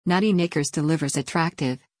Knotty Knickers delivers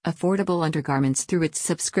attractive, affordable undergarments through its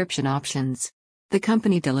subscription options. The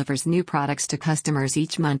company delivers new products to customers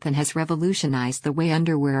each month and has revolutionized the way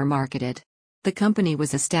underwear are marketed. The company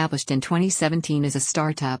was established in 2017 as a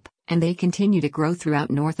startup, and they continue to grow throughout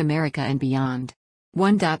North America and beyond.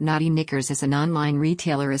 Knotty Knickers is an online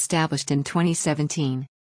retailer established in 2017.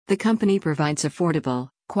 The company provides affordable,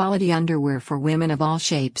 quality underwear for women of all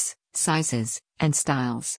shapes, sizes, and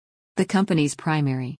styles. The company's primary